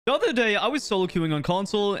The other day, I was solo queuing on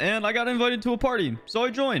console, and I got invited to a party, so I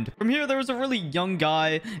joined. From here, there was a really young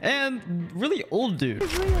guy and really old dude.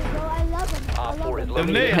 He's real, bro. I love him. I love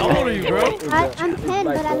him. Nate, how old are you, bro? I'm 10,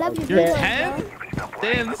 but I love you. You're 10?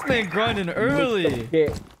 Damn, this man grinding early.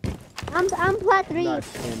 I'm plat 3.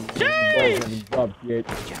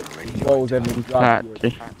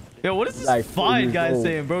 Yo, what is this fine guy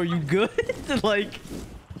saying, bro? You good? Like...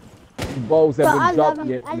 Balls Bro, haven't I love dropped him.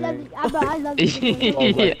 yet. I love you. I love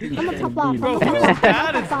you. I'm a top off. Bro, whose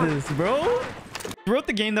dad is this, bro? Throughout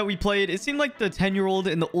the game that we played, it seemed like the 10-year-old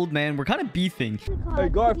and the old man were kind of beefing. Hey,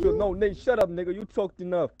 Garfield, no, Nate, shut up, nigga. You talked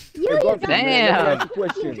enough. You hey, Garfield, damn. Man, let me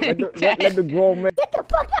ask you a question. Let the grown man. Get the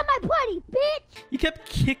fuck out of my party, bitch! He kept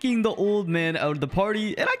kicking the old man out of the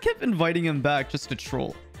party, and I kept inviting him back just to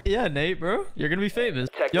troll. Yeah, Nate, bro, you're gonna be famous.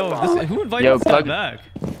 Yo, who invited this guy back?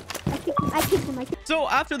 I kicked him. So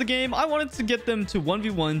after the game, I wanted to get them to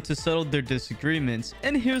 1v1 to settle their disagreements,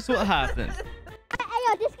 and here's what happened. Hey,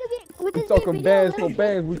 yo, this could be. We talking bands for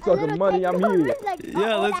bands. We talking money. I'm here.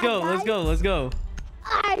 Yeah, let's go.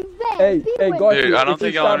 I bet. Hey, Garfield. Dude, I don't if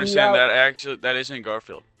think you y'all shout me understand out- that isn't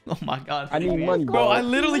Garfield. Oh my god. I need money, Bro, I dog.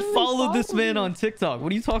 literally followed this man on TikTok.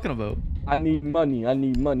 What are you talking about? I need money.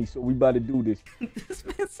 So we about to do this. This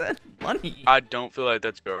man said money. I don't feel like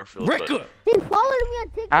that's Garfield. Ricker! He followed me on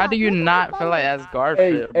TikTok. How do you not feel like that's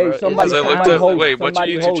Garfield, Hey, bro? somebody- Because I looked somebody up. host- Wait, what's your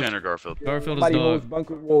somebody YouTube host. channel, Garfield? Somebody hosts Garfieldisdoc.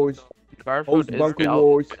 Bunker Wars. Garfield Host is Bunker Garfield.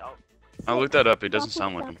 Wars. I looked that up. It doesn't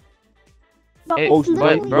sound like him. But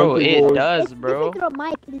bro, it does, bro. It's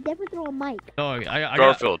definitely through a mic. Oh, I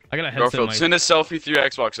Garfield. I got a headset Garfield, mic. send a selfie through your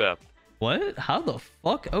Xbox app. What? How the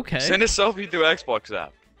fuck? Okay. Send a selfie through Xbox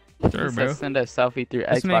app. Sure, He bro. said send a selfie through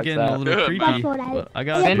This man Xbox getting a app. little Good, creepy. man. But I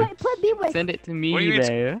got Send- you. Put B-Boy. Send it to me, What do you mean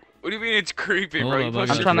man. What do you mean it's creepy, Hold bro? You up, post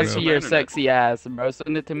I I'm shit trying to on see the your internet. sexy ass, bro.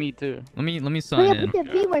 Send it to me too. Let me sign in. Put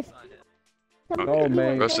the B-Boy. Oh,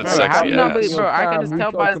 man. Bro, said Bro, sexy how you not ass. believe, bro? I can Time, just we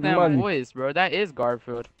tell by his talking damn money. voice, bro. That is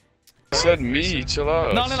Garfield. You said me, chill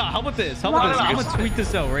out. No. How about this? I'm gonna tweet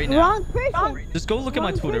this out right now. Wrong person. Just go look at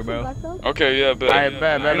my Twitter, bro. Okay, yeah, but Alright,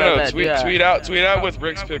 bet, no, do that. tweet out with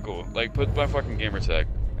Rick's pickle. Like, put my fucking gamer tag,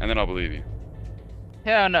 and then I'll believe you.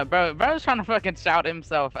 Hell no, bro. Bro's trying to fucking shout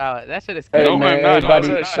himself out. That shit is Hey, crazy. No, man, I'm not. How's everybody,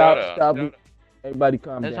 that a shout stop. Everybody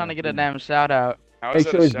calm They're down. trying to get a damn shout out. How Make is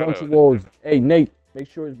that sure a it's shout Bunker out? Wars. Hey, Nate,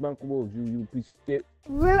 make sure it's Bunker Wars. You piece of shit.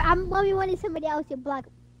 I'm loving wanting somebody else to block.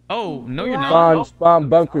 Oh, no, you're not. Spawn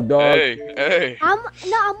Bunker, dog. Hey. I'm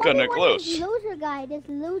Kinda only close. this loser guy. This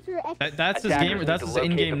loser. That's his game. That's his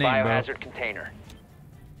in-game name, bro.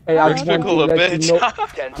 Hey, I Rick's just want pickle to a let you bitch. know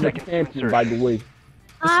I'm a champion, by the way.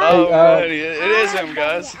 Oh, Hey, man, it is him,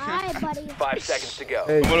 guys. Alright, buddy. 5 seconds to go.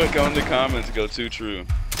 Hey, I'm gonna go in the comments and go too true.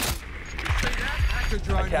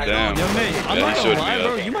 Damn. Yo, mate, I'm Yeah, not he gonna showed lie, me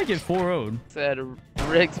bro. that. You might get 4-0'd. Said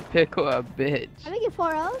Rick's pickle a bitch. I'm making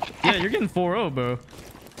 4-0. Yeah, you're getting 4-0, bro.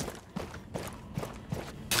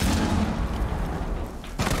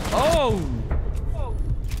 Oh!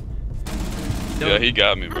 Yeah, he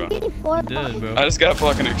got me, bro. I'm getting 4-0. Did, bro. I just got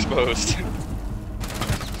fucking exposed.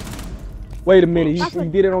 wait a minute. He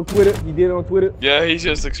did it on Twitter. Yeah, he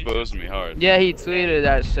just exposed me hard. Yeah, he tweeted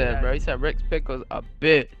that shit, bro. He said Rick's pickle's a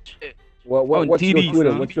bitch. What's your TD,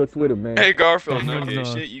 Twitter? son. What's your Twitter, man? Hey Garfield, no No, gay no.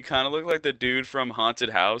 shit. You kind of look like the dude from Haunted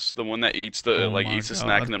House, the one that eats the Oh my eats a God.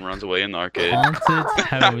 snack and then runs away in the arcade. Haunted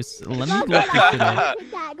house. Let me look this shit up.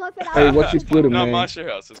 Hey, what's your Twitter, No, man? Monster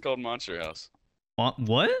House. It's called Monster House.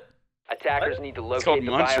 What? Attackers need to It's called locate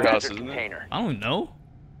the Monster House, biohazard isn't it? container. I don't know. I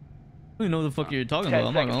don't even know the fuck you're talking 10 about.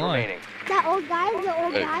 I'm not seconds gonna lie. remaining. That old guy, the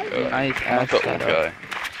old Hey, guy. Nice not ass the old shut up. guy.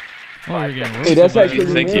 Oh, you're getting Hey, that's roasted by actually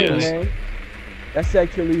these think he him, is. man. That's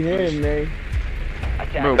actually him, man.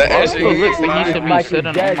 Bro, That Garfield is- looks like he it's should be Michael sitting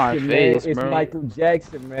on my Jackson, man. face, It's bro. Michael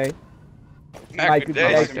Jackson, man. Michael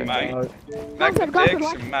Jackson, dog. mate. Michael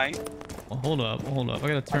Jackson, mate. Oh, hold up. I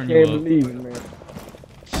gotta I turn can't you up. believe it, man.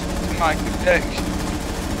 Michael Jackson.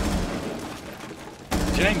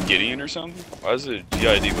 Is your name Gideon or something? Why is it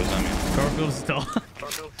GID? What's that mean? Garfieldisdoc.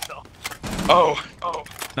 Oh,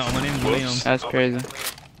 No, my name's Whoops. Liam. That's crazy.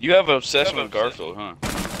 you have an obsession with Garfield, huh?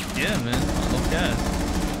 Yeah, man. I love cats.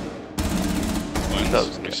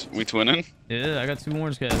 Twins? We twinning? Yeah, I got 2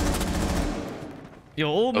 orange cats. Yo,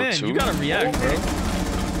 old Oh, man, 2? you gotta react, bro.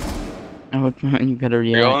 Oh, you better Are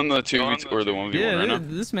y'all react. on the 2v2 or the 1v1 Yeah, right now?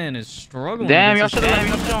 this man is struggling. Damn, y'all against should this have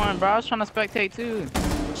let cat. me join, bro. I was trying to spectate too.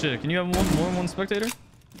 Shit, can you have more than one spectator?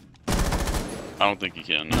 I don't think you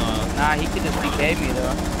can. No. Nah, he could just PK me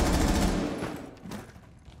though.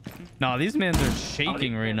 Nah, these mans are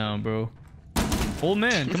shaking right now, bro. Old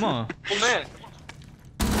man, come on. Oh man.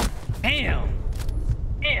 Damn.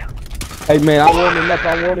 Hey, Hey man, I'm warming up.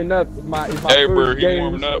 I'm warming up. It's my Hey, bro, first he game.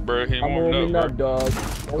 warming up, bro. He I'm warming up, bro. dog. Don't Who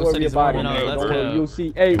said worry he's about it, warming man. up? Don't Let's worry. go. You'll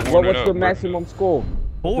see. Hey, Warming what's up, the bro. maximum score?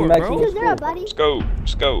 Four, What's the bro. maximum 2-0, score? buddy. Scope,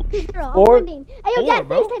 scope. 2-0. I'm Four? winning. Hey, yo, Four, Dad,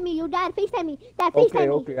 bro. FaceTime me. Yo, Dad, FaceTime me. Dad, FaceTime Okay, me.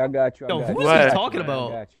 okay, I got you. I Yo, got who you. is What? he I talking got you, I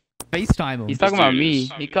about? got you. FaceTime him. He's talking about me.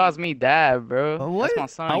 dude is- He calls me dad, bro. What? That's my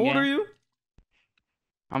son. How old gang. are you?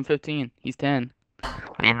 I'm 15. He's 10.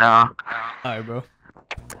 You know. Alright, bro.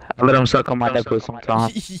 I let him suck on my nipple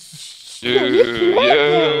sometimes. Dude,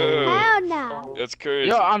 yeah. Hell no. That's crazy.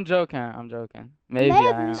 Yo, I'm joking. I'm joking. Maybe Maybe.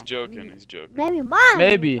 I am. He's joking. He's joking. Maybe mine.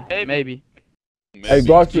 Maybe. Hey,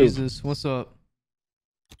 Garfield, Jesus, what's up?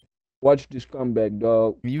 watch this comeback,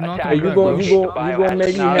 dog. You not Hey, coming Hey, back, you bro? gonna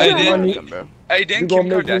make me Nah, have Hey, money? bro. Hey, didn't You Kim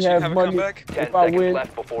gonna make me Kardashian have have a money? comeback? 10 If I seconds win,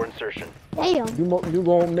 left before insertion. Damn. you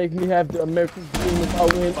gonna make me have the American dream if I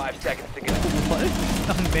win? 5 seconds to go.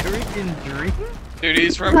 What? American Dream? Dude,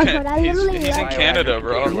 he's from Garfield, I he's literally in love Canada,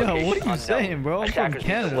 bro. Yo, what are you saying, bro? I'm from Attackers need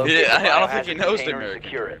to Canada. locate Yeah, the I don't think he biohazard knows the container and American.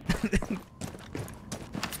 secure it.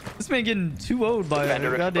 This man getting 2-0'd by a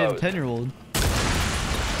Defender goddamn exposed. 10-year-old.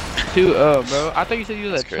 2-0, bro. I thought you said you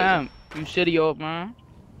was That's a crazy. champ. You shitty old man.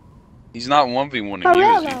 He's not 1v1 For in you,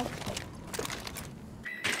 real, is he? though.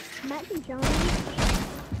 Matt and Jones.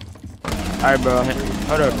 Alright, bro.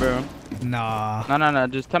 Hold up, bro. Nah. No.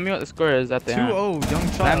 Just tell me what the score is at the 2-0, end. young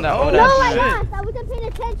Damn child. that Oh, old No, ass I shit. lost. I wasn't paying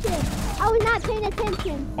attention. I was not paying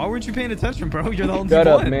attention. Why weren't you paying attention, bro? You're the only Shut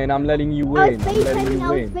one. up, man. I'm letting you I was win. I'm letting FaceTiming. you I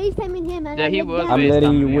was win. FaceTiming him. And Yeah, I he looked was down. I'm FaceTiming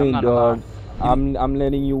letting you me, I'm win, not gonna lie. dog. I'm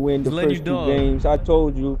letting you win the He's letting you first two dog. games. I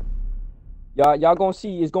told you. Y'all gonna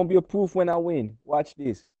see. It's gonna be a proof when I win. Watch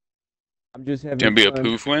this. I'm just having Gonna be a fun.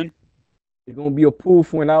 poof win? It's gonna be a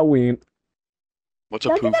proof when I win. What's a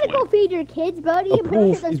Don't you poof gotta go win? feed your kids, bro? A I'm pretty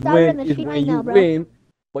proof sure they're is starving on when the street right you now, bro. win,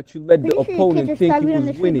 but you let the Pretty sure your opponent kids are think starving you on the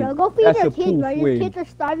was street, winning. bro. Go feed That's your a kids, bro. proof Your win. kids are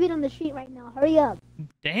starving on the street right now. Hurry up.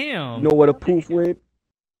 Damn. You know what a proof win?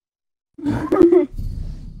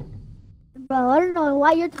 Bro, I don't know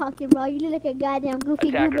why you're talking, bro. You look like a goddamn goofy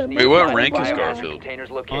Attackers goober. need Wait, to what find rank the is biohazard Garfield? container's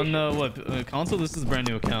On location. what console? This is a brand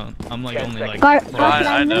new account. I'm like 10 only like seconds.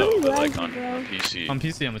 I know, really but love like you, on bro. PC. on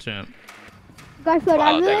PC. I'm a champ. Garfield,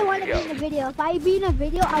 I Wow, really thank want to you. be in a video. If I be in a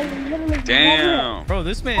video, I would literally never. Damn. Bro,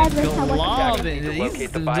 this man's Every time I watch globbing. attackers need to He's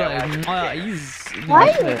locate the like, biohazard he's. Why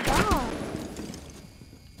Watch are you it. wrong?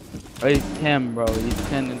 Oh, he's 10, bro. He's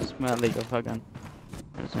 10 and smell like a fucking.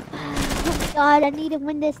 God, I need to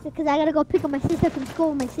win this because I gotta go pick up my sister from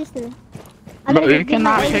school. My sister. I Bro, gotta go you get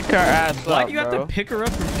my- cannot pick her ass Why up, do you have bro. to pick her up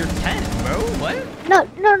if you're 10, bro? What? No.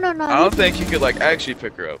 I don't think you could like actually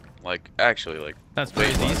pick her up. Like actually, like That's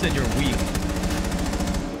crazy. You said you're weak.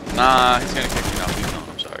 nah, he's gonna kick me now. Please no,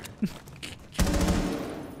 I'm sorry.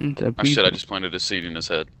 It's a Oh shit, I beat. just planted a seed in his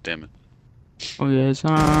head. Damn it. Oh, yes.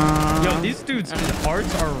 Yo, these dudes'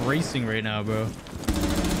 hearts are racing right now, bro.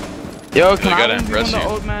 Yo, can gotta I be impress one of the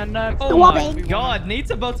you. old man next? Oh Woman. my god,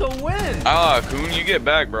 Nate's about to win. Ah, Coon, you get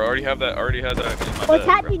back, bro. Already had that in my What's bed,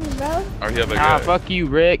 happening, bro? Bro. Already have that Nah, guy. fuck you,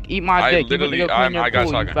 Rick. Eat my I dick. You literally- get to go clean I your got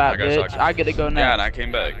pool, talking. you fat I got bitch. talking. I get to go Yeah, and next. I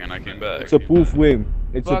came back. It's a proof win.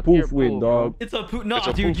 It's a Fuck your proof win, pool, dog. It's a poop. No, It's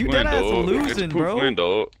a dude, poof you win, dead ass dog. losing, It's a poof bro. win,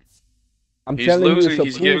 dog. I'm He's telling losing, you, it's a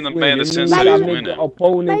he's proof giving the win. man the It sense means that I he's make winning. the Bro,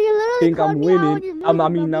 opponent you literally think I'm called me out when winning. you're I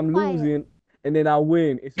losing, mean, bro. I'm Be quiet. losing, and then I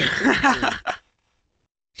win. It's a proof win.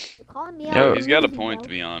 You're calling me out Yo, when He's you're got a losing, point, bro. to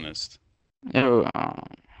be honest. Yo,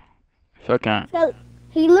 fucking. So,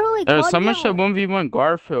 he literally Yo, called someone me should out. 1v1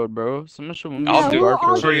 Garfield, bro. Someone should 1v1 I'll do it.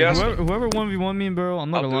 Garfield. What are you asking? Whoever 1v1 me, bro, I'm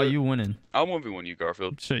not I'll gonna do lie, it. you winning. I'll 1v1 you,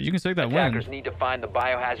 Garfield. Shit, you can take that Attackers win. need to find the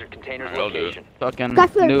biohazard container's Alright, I'll do it. location. Fucking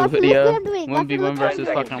Garfield, new Garfield, look video. what I'm doing. Garfield, 1v1 look what I'm versus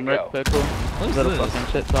doing. fucking Rick Pickle. What Little is this?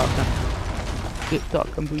 fucking shit talking. Shit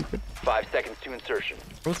talking booper. 5 seconds to insertion.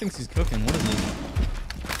 Bro thinks he's cooking. What is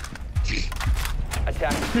this?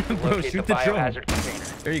 Attackers need to Bro, locate the shoot the drone. biohazard container.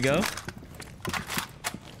 There you go.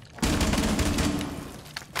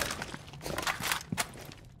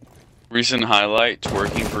 Recent highlight,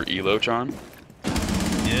 twerking for Elotron.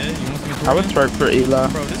 Yeah, you want some I would twerk for Ela.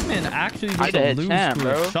 Bro, this man actually I just did a a lose champ, to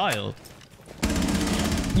bro. a child.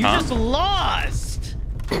 You Huh? just lost.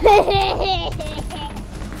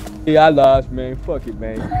 Yeah, I lost, man. Fuck it,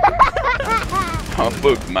 man. Oh,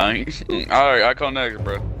 fuck, man. Alright, I call next,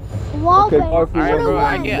 bro. Wall Okay, bang. Garfield, Alright, bro,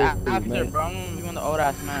 I won. get Listen, after, man. bro. I'm gonna be one of the old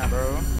ass man, bro.